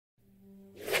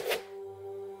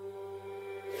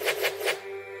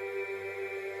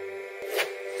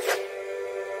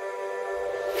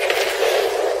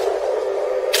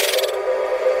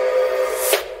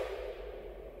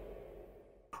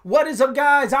What is up,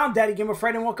 guys? I'm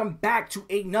DaddyGamerFred and welcome back to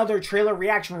another trailer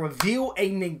reaction review, a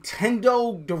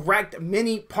Nintendo Direct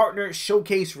mini partner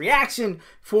showcase reaction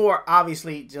for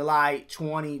obviously July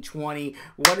 2020.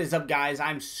 What is up, guys?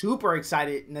 I'm super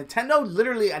excited. Nintendo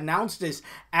literally announced this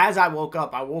as I woke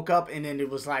up. I woke up and then it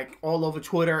was like all over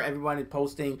Twitter. Everyone is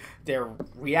posting their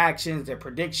reactions, their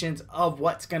predictions of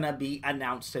what's gonna be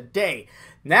announced today.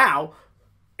 Now,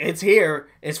 it's here.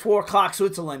 It's 4 o'clock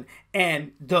Switzerland,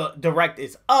 and the Direct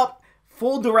is up.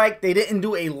 Full Direct. They didn't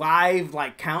do a live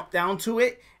like countdown to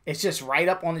it. It's just right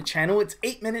up on the channel. It's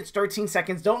 8 minutes, 13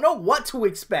 seconds. Don't know what to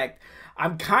expect.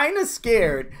 I'm kind of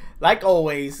scared, like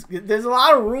always. There's a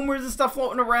lot of rumors and stuff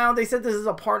floating around. They said this is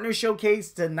a partner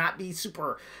showcase to not be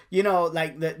super, you know,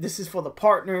 like this is for the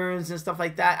partners and stuff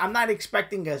like that. I'm not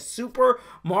expecting a Super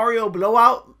Mario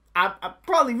blowout.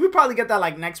 We probably get that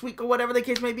like next week or whatever the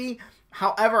case may be.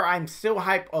 However, I'm still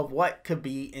hyped of what could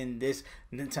be in this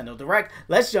Nintendo Direct.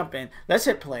 Let's jump in. Let's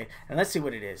hit play and let's see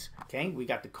what it is. Okay, we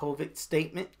got the COVID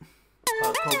statement.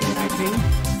 COVID-19.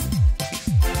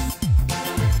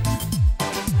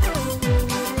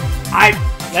 Alright,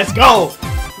 let's go.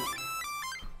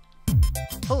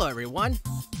 Hello everyone,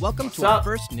 welcome to our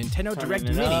first Nintendo Direct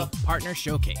Mini Partner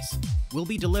Showcase. We'll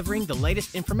be delivering the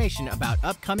latest information about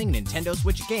upcoming Nintendo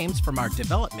Switch games from our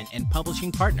development and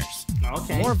publishing partners.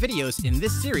 Okay. More videos in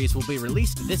this series will be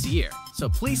released this year, so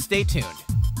please stay tuned.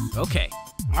 Okay,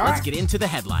 let's get into the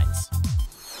headlines.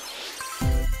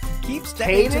 Keep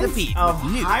stepping to the beat of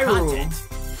with new Hyrule content.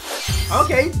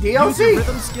 Okay, DLC. Use your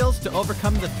rhythm skills to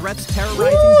overcome the threats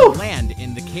terrorizing the land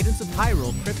in the Cadence of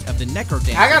Hyrule Crypt of the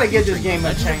Necrodancer. I gotta give this game a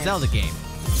Legend of chance. Zelda game.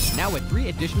 Now with 3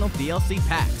 additional DLC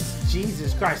packs.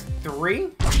 Jesus Christ, 3?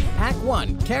 Pack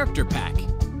 1, Character Pack.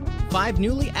 5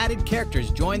 newly added characters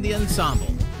join the ensemble.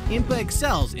 Impa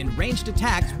excels in ranged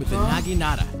attacks with the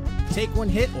Naginata. Take one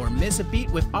hit or miss a beat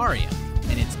with Aria,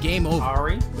 and it's game over.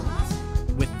 Ari?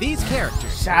 With these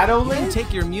characters, Shadow you can Link?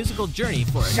 take your musical journey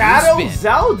for a Shadow new spin.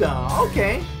 Zelda,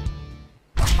 okay.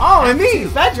 Oh, and me,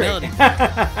 Cedric.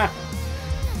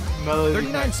 Melody.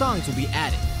 39 songs will be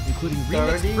added, including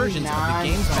remixed versions of the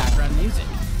game's background music.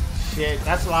 Shit,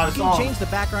 that's a lot of songs. You can change the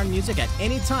background music at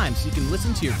any time so you can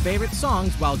listen to your favorite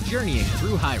songs while journeying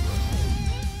through Hyrule.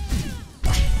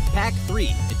 Pack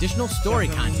 3, additional story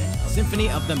content, Symphony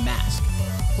of the Mask.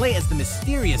 Play as the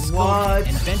mysterious Skull Kid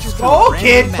and venture through a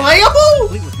brand new map, playable?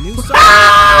 complete with new songs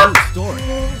and new story.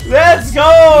 Let's go!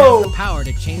 He has the power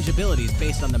to change abilities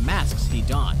based on the masks he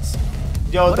dons.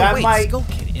 Yo, What that awaits might Skull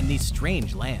Kid in these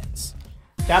strange lands?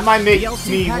 that might make DLC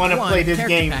me Pack want to 1 play this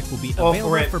character game pack will be over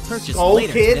available it. for purchase Skull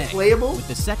later Kid today, playable? with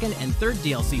the 2nd and 3rd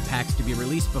DLC packs to be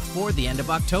released before the end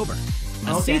of October.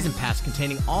 A season pass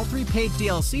containing all 3 paid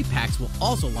DLC packs will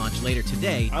also launch later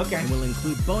today and will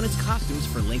include bonus costumes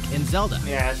for Link and Zelda.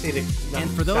 Yeah, I see the and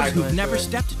for those who've never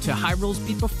stepped to Hyrule's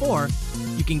beat before,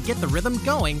 you can get the rhythm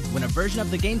going when a version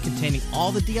of the game containing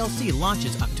all the DLC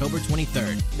launches October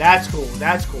 23rd. That's cool.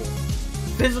 That's cool.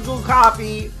 Physical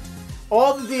copy,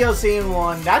 all the DLC in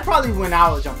one. That's probably when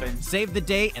I would jump in. Save the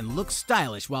day and look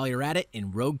stylish while you're at it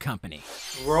in Rogue Company.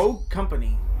 Rogue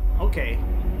Company. Okay.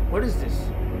 What is this?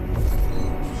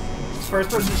 First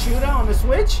person shooter on the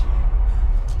Switch?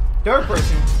 Third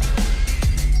person.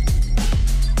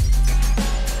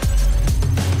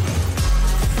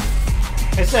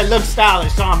 It said look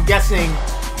stylish, so I'm guessing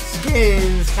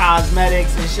skins,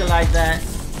 cosmetics, and shit like that.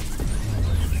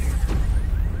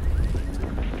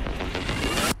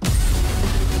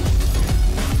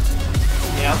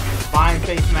 Yep, fine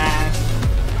face mask.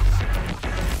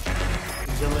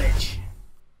 Glitch.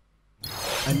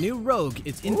 A new rogue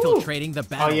is infiltrating the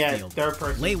battlefield. Third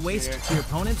person. Lay waste to your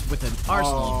opponents with an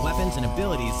arsenal of weapons and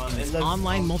abilities in this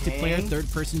online multiplayer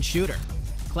third-person shooter.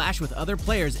 Clash with other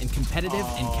players in competitive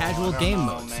and casual game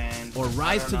modes, or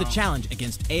rise to the challenge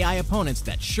against AI opponents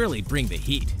that surely bring the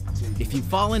heat. If you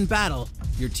fall in battle,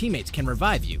 your teammates can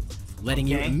revive you, letting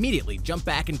you immediately jump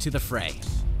back into the fray.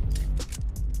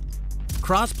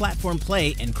 Cross-platform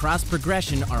play and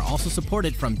cross-progression are also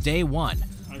supported from day one,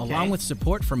 along with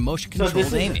support for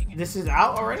motion-controlled aiming. This is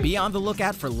out already? Be on the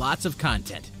lookout for lots of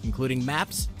content, including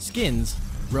maps, skins,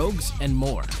 rogues, and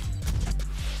more.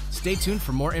 Stay tuned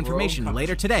for more information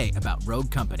later today about Rogue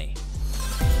Company.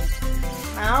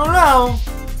 I don't know.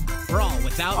 Brawl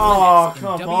without limits in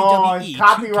come WWE on.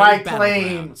 Copyright 2K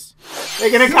claims.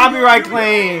 They're gonna copyright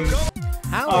claims.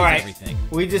 How is everything?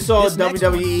 We just saw This next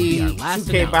one will be WWE our last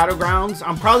 2K Battlegrounds.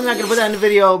 I'm probably not gonna put that in the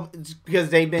video because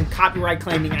they've been copyright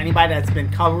claiming anybody that's been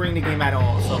covering the game at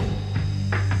all. So, in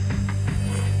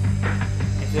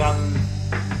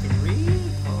 2003,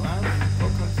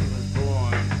 Pokemon was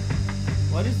born.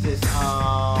 What is this?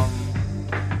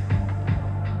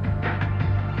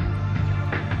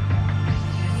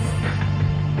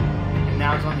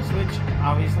 Battlegrounds on the Switch,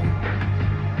 obviously.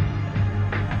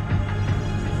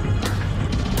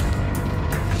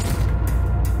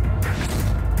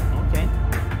 Okay.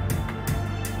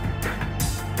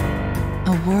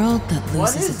 A world that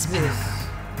loses its power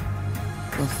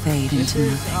will fade into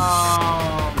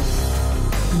nothing.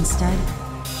 Instead,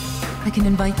 I can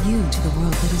invite you to the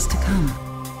world that is to come.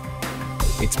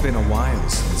 It's been a while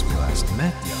since we last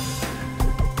met, young.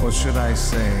 Or should I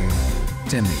say,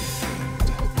 demi-fiend?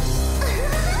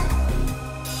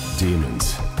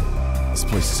 Demons. This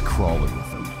place is crawling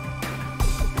with them.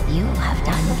 You have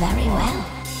done very well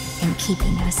in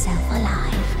keeping yourself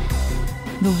alive.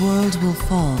 The world will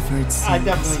fall for its sins. I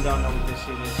definitely don't know what this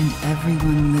shit is. And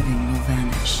everyone living will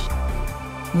vanish.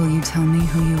 Will you tell me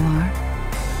who you are?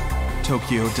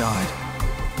 Tokyo died,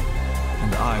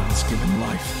 and I was given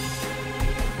life.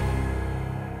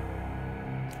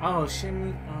 Oh,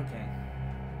 Shimmy. Okay.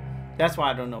 That's why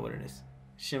I don't know what it is.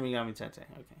 Shimigami Tensei.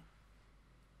 Okay.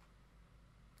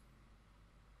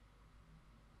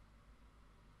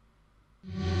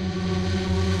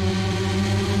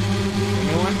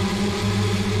 Anyone?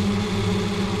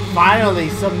 Finally,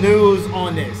 some news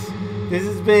on this. This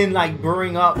has been like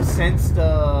brewing up since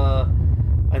the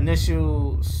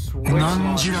initial Switch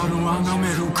launch.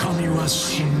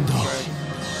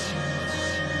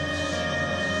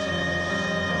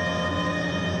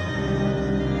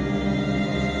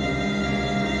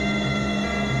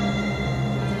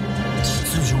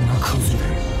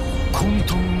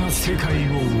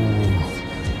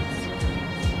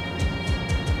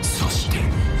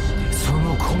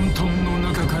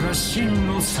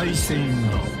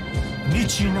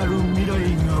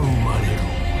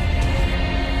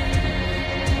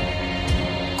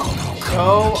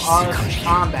 Show us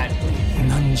combat, please.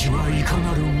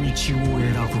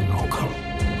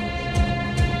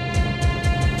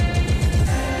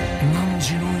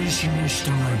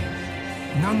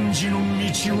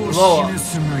 Blow up.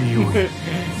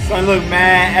 Son look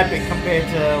mad epic compared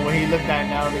to what he looked at in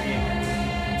the other game.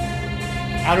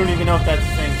 I don't even know if that's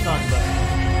the same son, but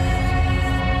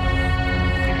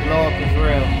the blow up is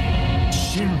real.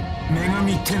 Shin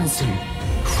Megami Tensei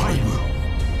 5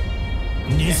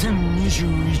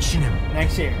 2021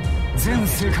 Next year. 全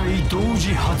世界同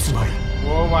時発売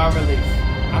Worldwide release.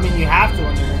 I mean, you have to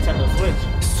on the Nintendo Switch.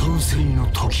 創世の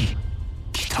時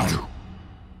来たる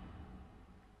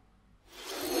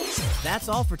That's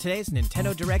all for today's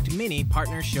Nintendo Direct Mini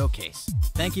Partner Showcase.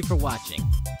 Thank you for watching.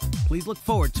 Please look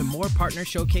forward to more Partner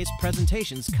Showcase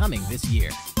presentations coming this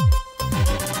year.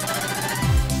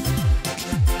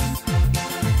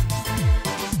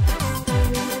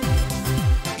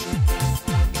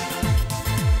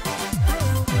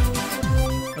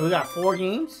 And we got 4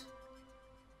 games.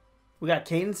 We got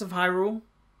Cadence of Hyrule.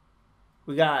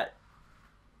 We got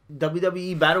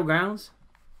WWE Battlegrounds.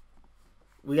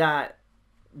 We got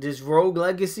this Rogue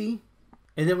Legacy,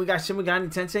 and then we got Shin Megami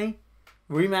Tensei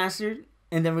Remastered,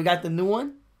 and then we got the new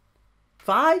one,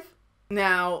 5.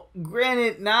 Now,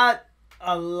 granted, not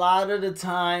a lot of the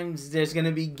times there's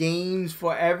gonna be games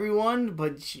for everyone,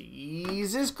 but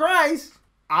Jesus Christ,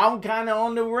 I'm kind of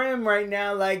on the rim right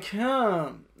now. Like,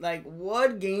 like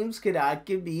what games could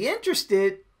be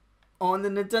interested on the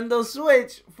Nintendo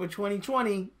Switch for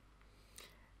 2020?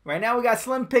 Right now we got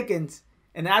Slim Pickings,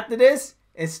 and after this,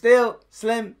 it's still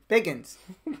Slim Pickings.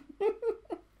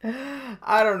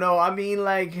 I don't know. I mean,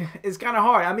 like, it's kind of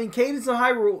hard. I mean, Cadence of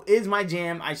Hyrule is my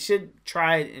jam. I should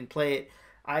try it and play it.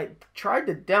 I tried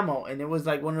the demo, and it was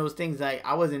like one of those things like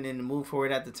I wasn't in the mood for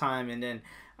it at the time. And then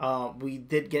we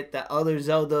did get the other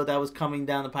Zelda that was coming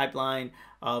down the pipeline,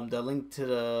 the Link's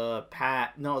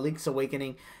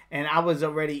Awakening, and I was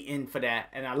already in for that,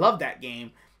 and I love that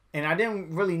game. And I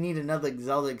didn't really need another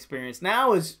Zelda experience.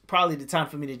 Now is probably the time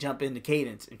for me to jump into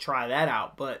Cadence and try that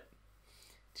out. But,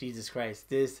 Jesus Christ,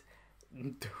 this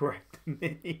Direct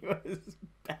Mini was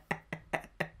bad.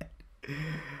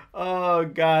 Oh,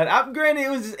 God. I'm granted, it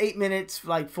was just 8 minutes,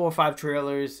 like 4 or 5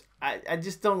 trailers. I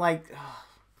just don't like...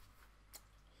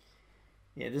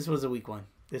 Yeah, this was a weak one.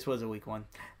 This was a weak one.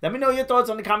 Let me know your thoughts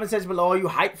on the comment section below. Are you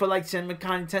hyped for, like, Shin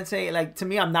Megami Tensei? Like, to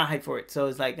me, I'm not hyped for it. So,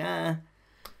 it's like,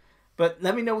 But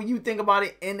let me know what you think about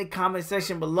it in the comment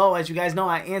section below. As you guys know,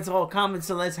 I answer all comments,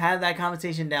 so let's have that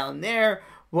conversation down there.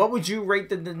 What would you rate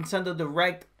the Nintendo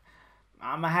Direct?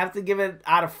 I'm going to have to give it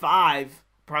out of 5.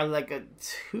 Probably like a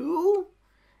 2.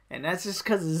 And that's just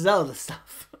because of Zelda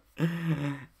stuff.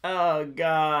 Oh,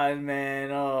 God,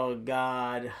 man. Oh,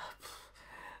 God.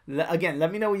 again,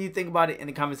 let me know what you think about it in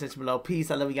the comment section below.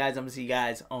 Peace. I love you guys. I'm gonna see you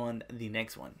guys on the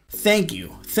next one. Thank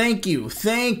you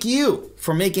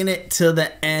for making it to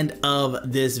the end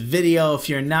of this video. If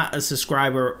you're not a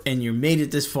subscriber and you made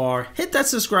it this far, hit that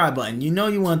subscribe button. You know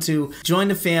you want to join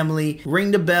the family,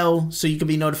 ring the bell so you can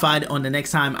be notified on the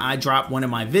next time I drop one of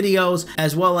my videos,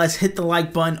 as well as hit the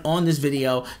like button on this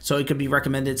video so it could be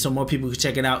recommended so more people can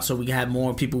check it out, so we can have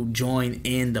more people join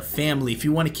in the family. If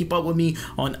you want to keep up with me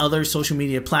on other social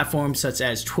media platforms such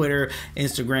as Twitter,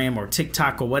 Instagram, or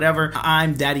TikTok or whatever,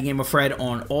 I'm DaddyGamerFred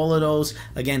on all of those.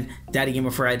 Again,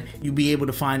 DaddyGamerFred. You'll be able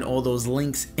to find all those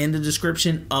links in the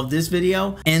description of this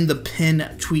video and the pinned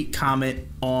tweet comment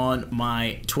on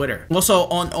my Twitter. Also,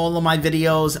 on all of my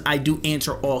videos, I do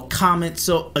answer all comments.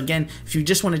 So again, if you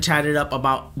just want to chat it up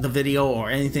about the video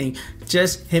or anything,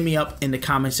 just hit me up in the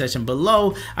comment section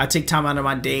below. I take time out of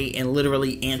my day and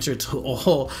literally answer to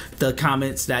all the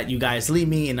comments that you guys leave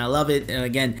me, and I love it. And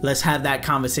again, let's have that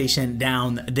conversation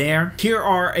down there. Here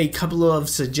are a couple of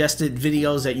suggested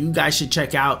videos that you guys should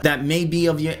check out that may be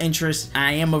of your interest.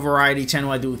 I am a variety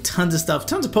channel. I do tons of stuff,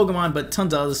 tons of Pokemon, but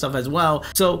tons of other stuff as well.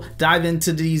 So dive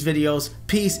into these videos.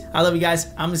 Peace. I love you guys.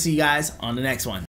 I'm gonna see you guys on the next one.